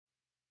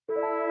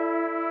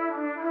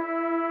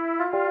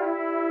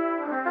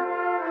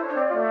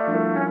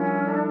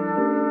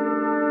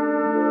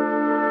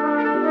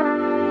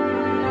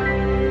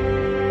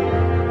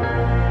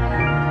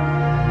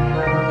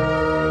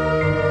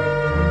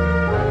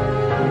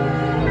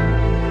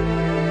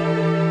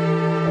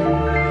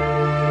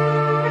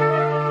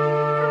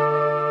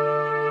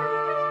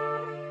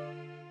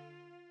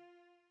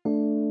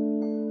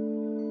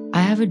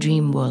have a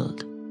dream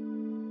world.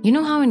 You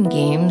know how in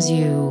games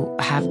you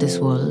have this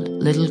world,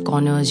 little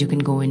corners you can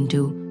go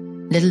into,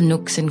 little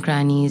nooks and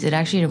crannies. It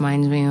actually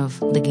reminds me of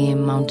the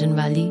game Mountain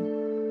Valley.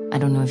 I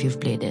don't know if you've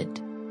played it.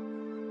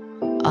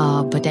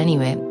 But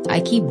anyway,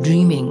 I keep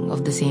dreaming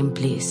of the same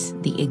place,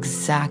 the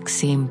exact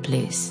same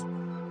place.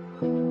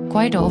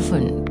 Quite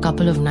often,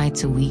 couple of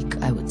nights a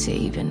week, I would say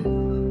even.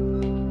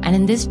 And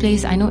in this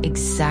place, I know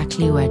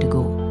exactly where to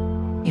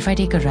go. If I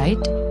take a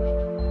right,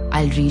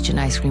 I'll reach an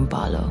ice cream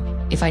parlor.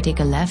 If I take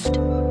a left,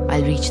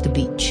 I'll reach the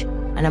beach.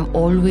 And I'm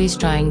always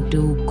trying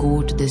to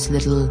go to this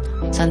little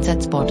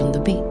sunset spot on the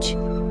beach.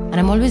 And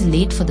I'm always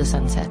late for the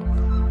sunset.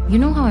 You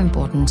know how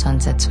important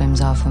sunset swims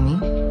are for me?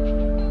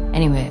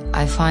 Anyway,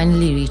 I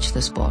finally reach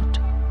the spot,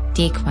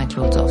 take my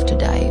clothes off to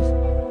dive,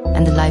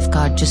 and the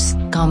lifeguard just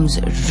comes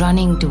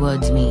running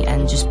towards me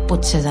and just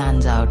puts his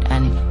hands out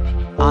and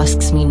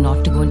asks me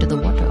not to go into the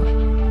water.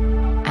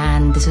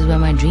 And this is where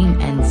my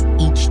dream ends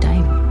each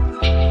time.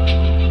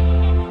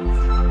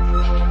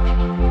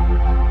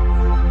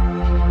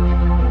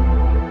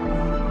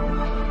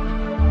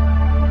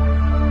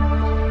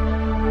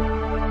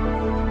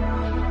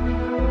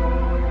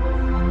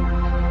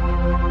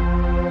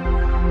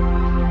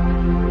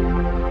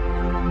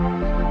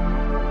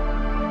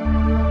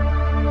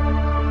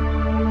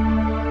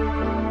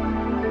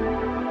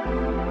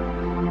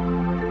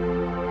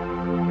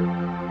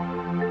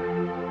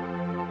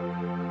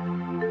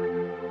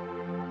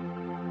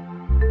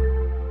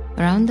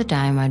 Around the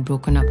time I'd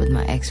broken up with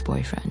my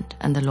ex-boyfriend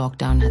and the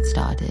lockdown had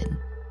started,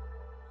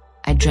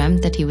 I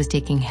dreamt that he was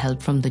taking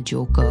help from the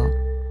Joker.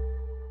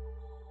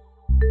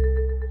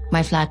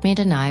 My flatmate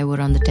and I were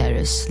on the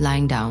terrace,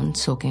 lying down,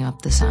 soaking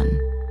up the sun.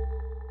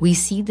 We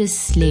see this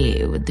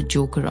sleigh with the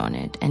Joker on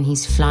it, and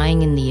he's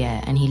flying in the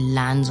air and he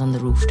lands on the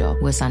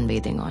rooftop we're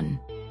sunbathing on.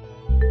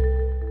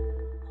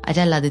 I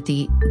tell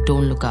Aditi,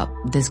 don't look up,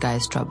 this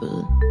guy's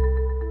trouble.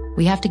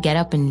 We have to get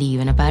up and leave,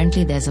 and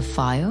apparently there's a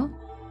fire.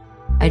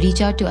 I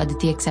reach out to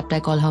Aditi, except I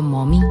call her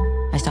Mommy.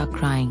 I start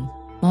crying.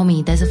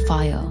 Mommy, there's a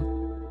fire.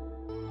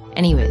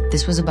 Anyway,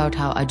 this was about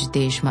how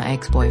Ajitesh, my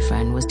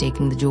ex-boyfriend, was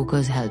taking the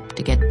Joker's help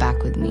to get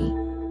back with me.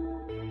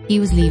 He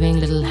was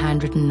leaving little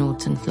handwritten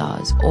notes and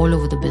flowers all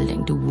over the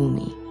building to woo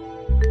me.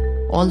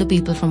 All the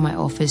people from my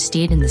office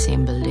stayed in the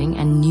same building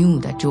and knew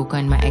that Joker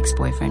and my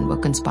ex-boyfriend were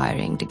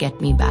conspiring to get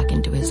me back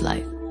into his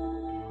life.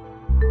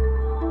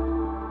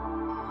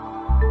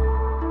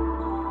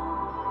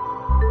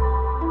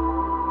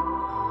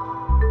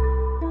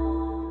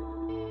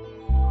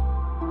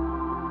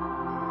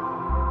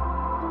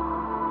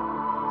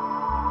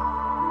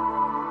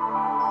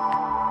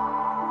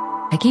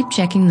 I keep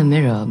checking the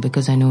mirror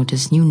because I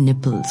notice new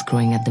nipples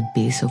growing at the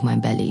base of my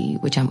belly,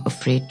 which I'm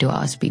afraid to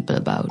ask people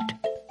about.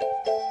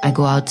 I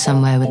go out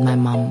somewhere with my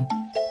mum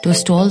to a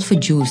stall for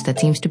juice that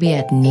seems to be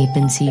at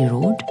Nepean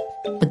Road,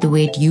 but the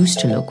way it used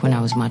to look when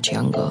I was much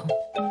younger.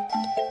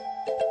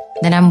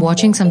 Then I'm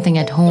watching something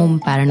at home,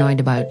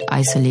 paranoid about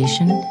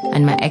isolation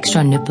and my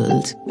extra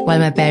nipples, while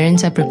my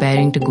parents are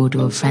preparing to go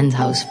to a friend's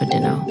house for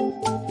dinner.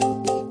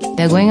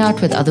 They're going out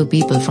with other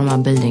people from our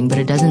building, but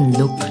it doesn't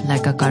look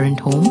like our current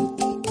home.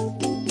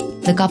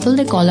 The couple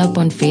they call up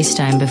on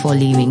FaceTime before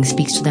leaving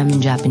speaks to them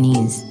in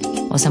Japanese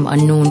or some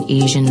unknown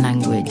Asian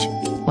language,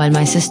 while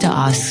my sister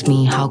asks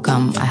me how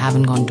come I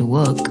haven't gone to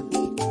work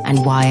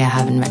and why I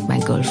haven't met my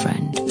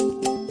girlfriend.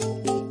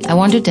 I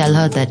want to tell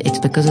her that it's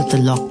because of the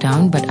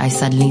lockdown, but I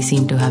suddenly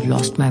seem to have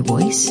lost my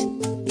voice.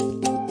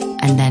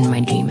 And then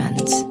my dream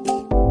ends.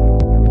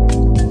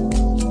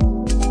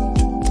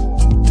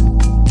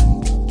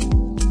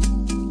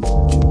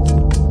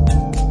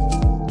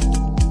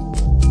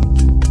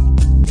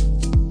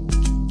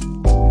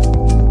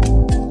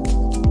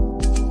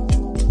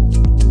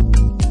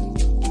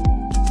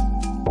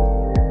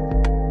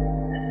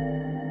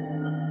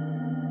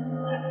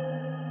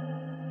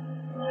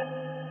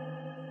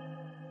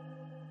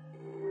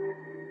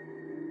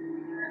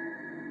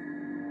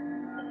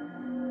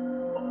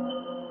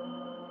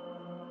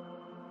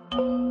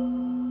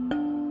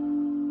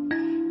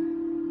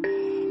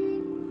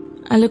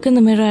 I look in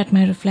the mirror at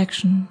my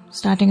reflection,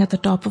 starting at the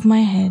top of my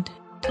head,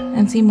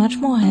 and see much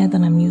more hair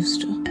than I'm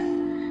used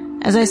to.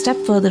 As I step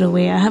further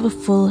away, I have a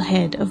full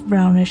head of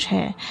brownish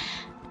hair,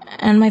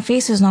 and my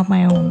face is not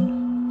my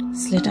own.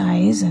 Slit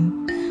eyes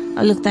and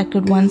a look that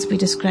could once be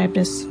described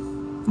as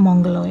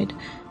mongoloid.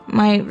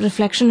 My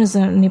reflection is a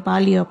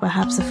Nepali or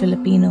perhaps a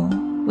Filipino,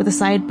 with a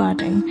side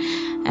parting,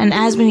 and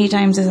as many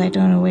times as I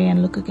turn away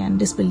and look again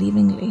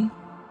disbelievingly,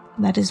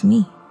 that is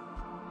me.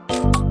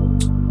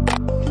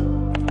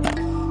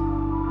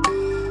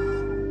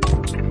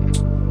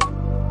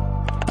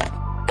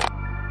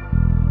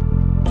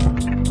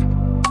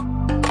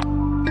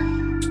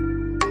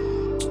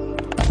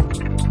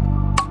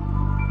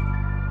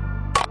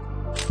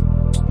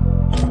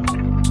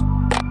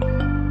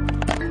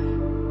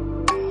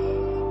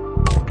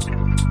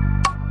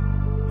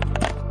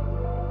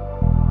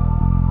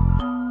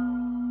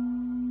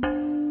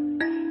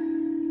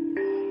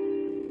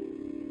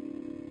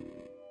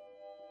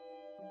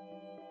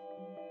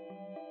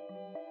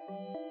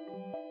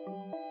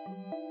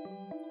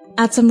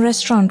 At some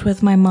restaurant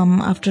with my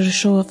mum after a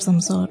show of some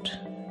sort.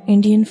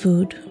 Indian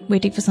food,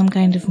 waiting for some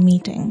kind of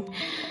meeting.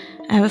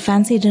 I have a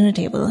fancy dinner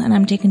table and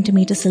I'm taken to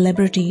meet a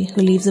celebrity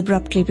who leaves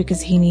abruptly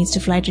because he needs to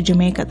fly to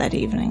Jamaica that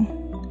evening.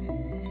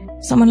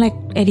 Someone like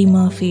Eddie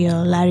Murphy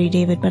or Larry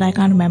David, but I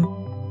can't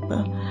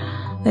remember.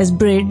 There's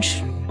Bridge,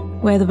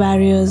 where the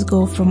barriers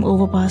go from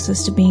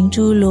overpasses to being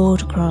too low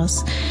to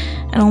cross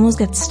and almost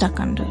get stuck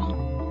under.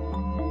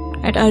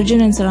 At Arjun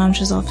and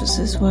Saransh's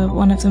offices, where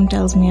one of them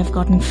tells me I've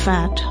gotten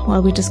fat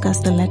while we discuss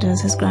the letters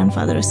his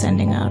grandfather is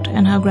sending out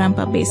and how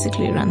Grandpa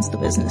basically runs the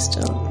business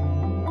still.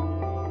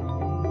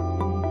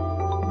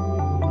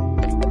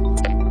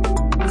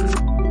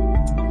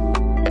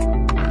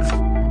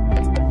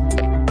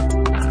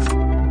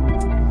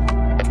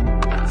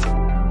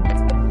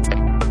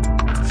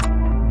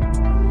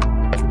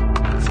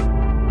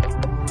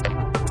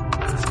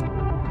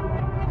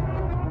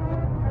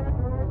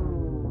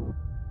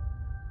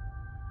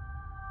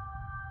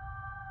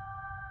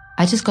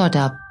 I just got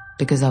up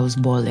because I was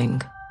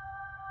bawling.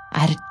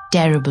 I had a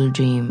terrible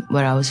dream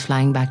where I was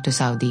flying back to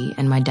Saudi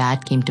and my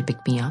dad came to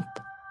pick me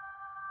up.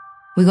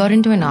 We got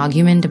into an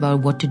argument about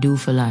what to do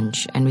for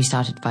lunch and we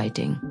started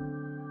fighting.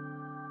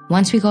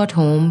 Once we got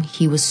home,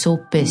 he was so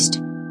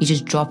pissed, he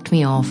just dropped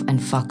me off and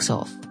fucks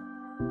off.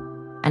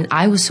 And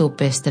I was so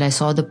pissed that I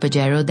saw the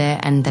Pajero there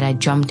and that I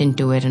jumped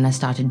into it and I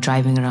started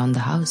driving around the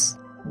house.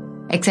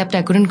 Except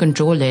I couldn't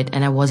control it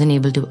and I wasn't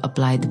able to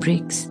apply the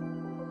brakes.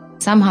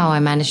 Somehow I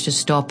managed to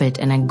stop it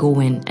and I go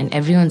in and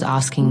everyone's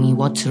asking me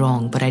what's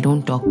wrong, but I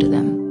don't talk to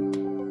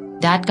them.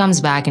 Dad comes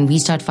back and we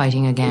start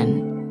fighting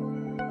again.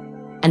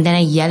 And then I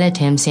yell at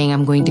him saying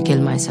I'm going to kill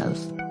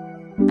myself.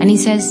 And he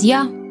says,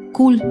 yeah,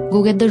 cool,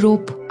 go get the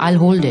rope, I'll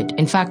hold it.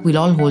 In fact, we'll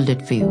all hold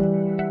it for you.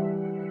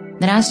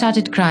 Then I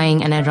started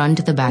crying and I run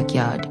to the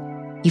backyard.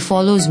 He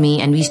follows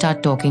me and we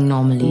start talking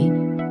normally,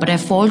 but I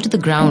fall to the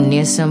ground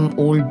near some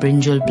old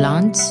brinjal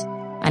plants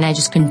and I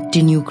just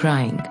continue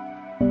crying.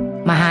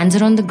 My hands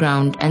are on the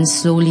ground and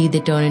slowly they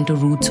turn into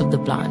roots of the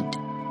plant.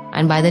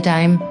 And by the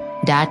time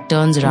Dad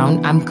turns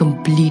around, I'm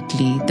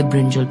completely the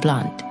brinjal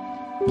plant.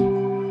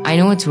 I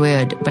know it's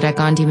weird, but I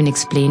can't even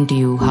explain to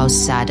you how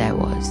sad I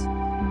was.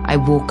 I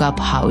woke up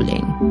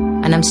howling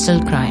and I'm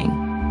still crying.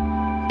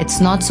 It's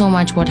not so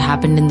much what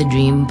happened in the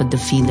dream, but the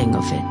feeling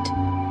of it.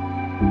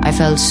 I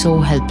felt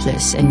so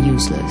helpless and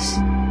useless.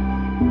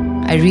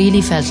 I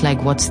really felt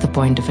like what's the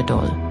point of it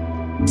all?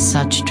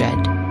 Such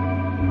dread.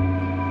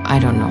 I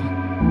don't know.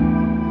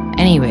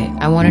 Anyway,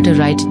 I wanted to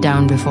write it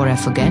down before I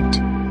forget.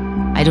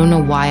 I don't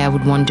know why I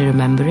would want to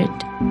remember it,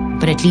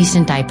 but at least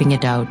in typing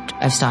it out,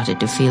 I've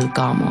started to feel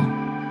calmer.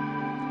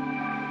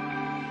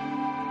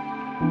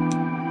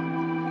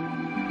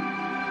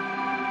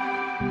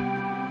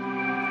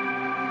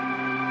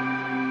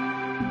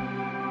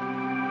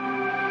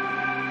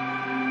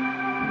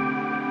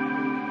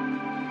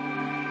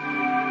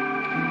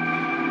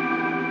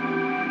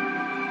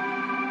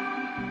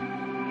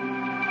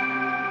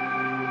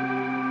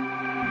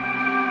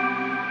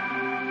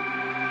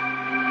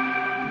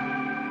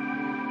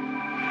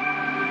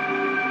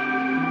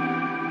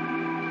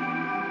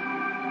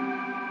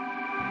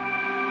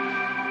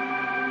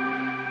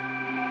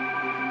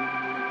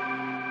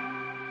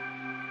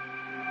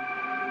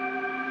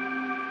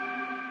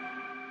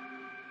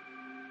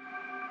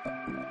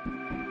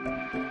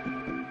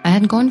 I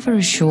had gone for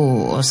a show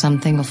or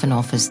something of an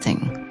office thing.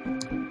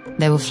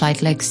 There were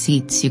flight-like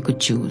seats you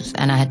could choose,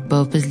 and I had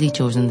purposely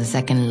chosen the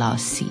second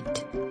last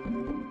seat.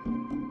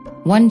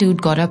 One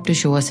dude got up to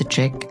show us a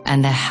trick,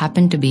 and there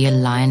happened to be a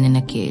lion in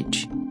a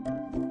cage.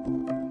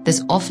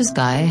 This office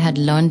guy had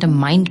learned a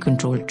mind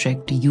control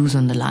trick to use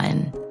on the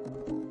lion.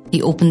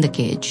 He opened the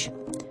cage.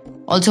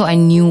 Also, I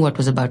knew what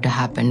was about to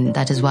happen.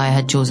 That is why I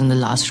had chosen the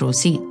last row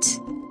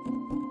seats.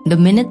 The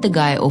minute the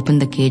guy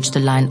opened the cage, the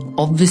lion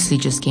obviously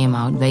just came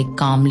out, very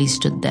calmly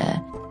stood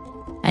there,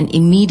 and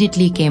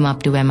immediately came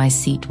up to where my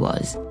seat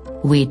was,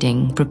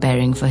 waiting,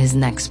 preparing for his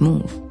next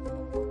move.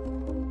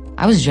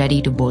 I was ready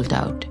to bolt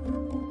out.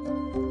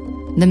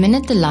 The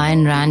minute the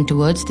lion ran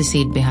towards the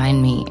seat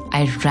behind me,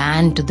 I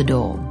ran to the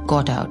door,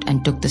 got out,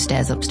 and took the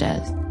stairs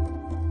upstairs.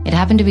 It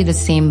happened to be the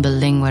same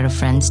building where a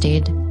friend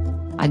stayed.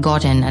 I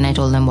got in and I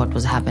told them what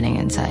was happening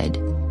inside.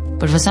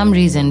 But for some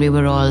reason, we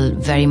were all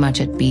very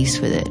much at peace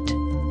with it.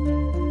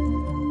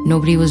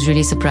 Nobody was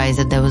really surprised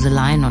that there was a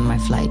lion on my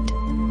flight.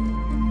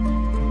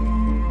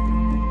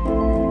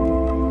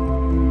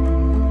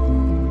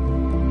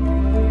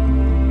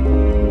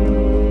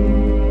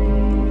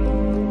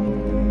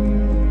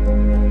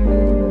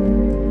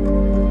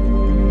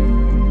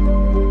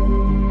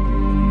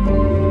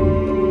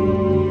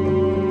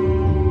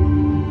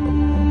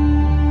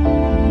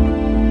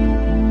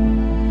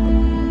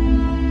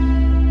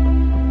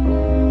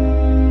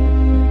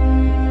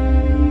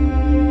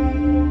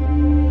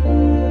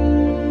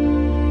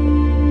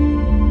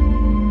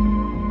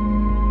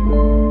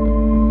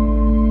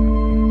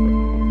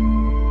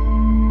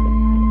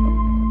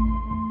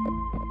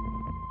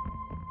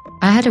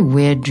 I had a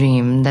weird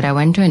dream that I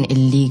went to an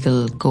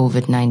illegal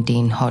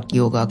COVID-19 hot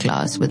yoga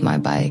class with my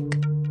bike.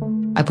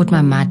 I put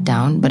my mat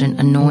down, but an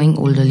annoying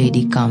older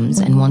lady comes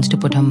and wants to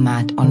put her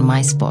mat on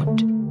my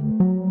spot.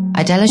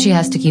 I tell her she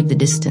has to keep the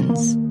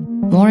distance.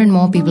 More and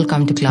more people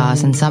come to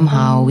class, and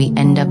somehow we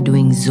end up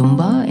doing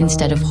Zumba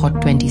instead of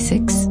Hot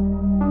 26.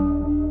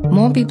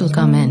 More people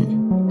come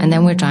in, and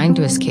then we're trying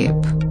to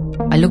escape.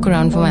 I look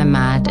around for my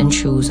mat and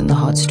shoes in the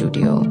hot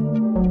studio.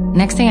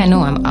 Next thing I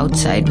know, I'm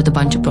outside with a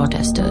bunch of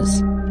protesters,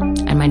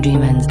 and my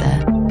dream ends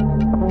there.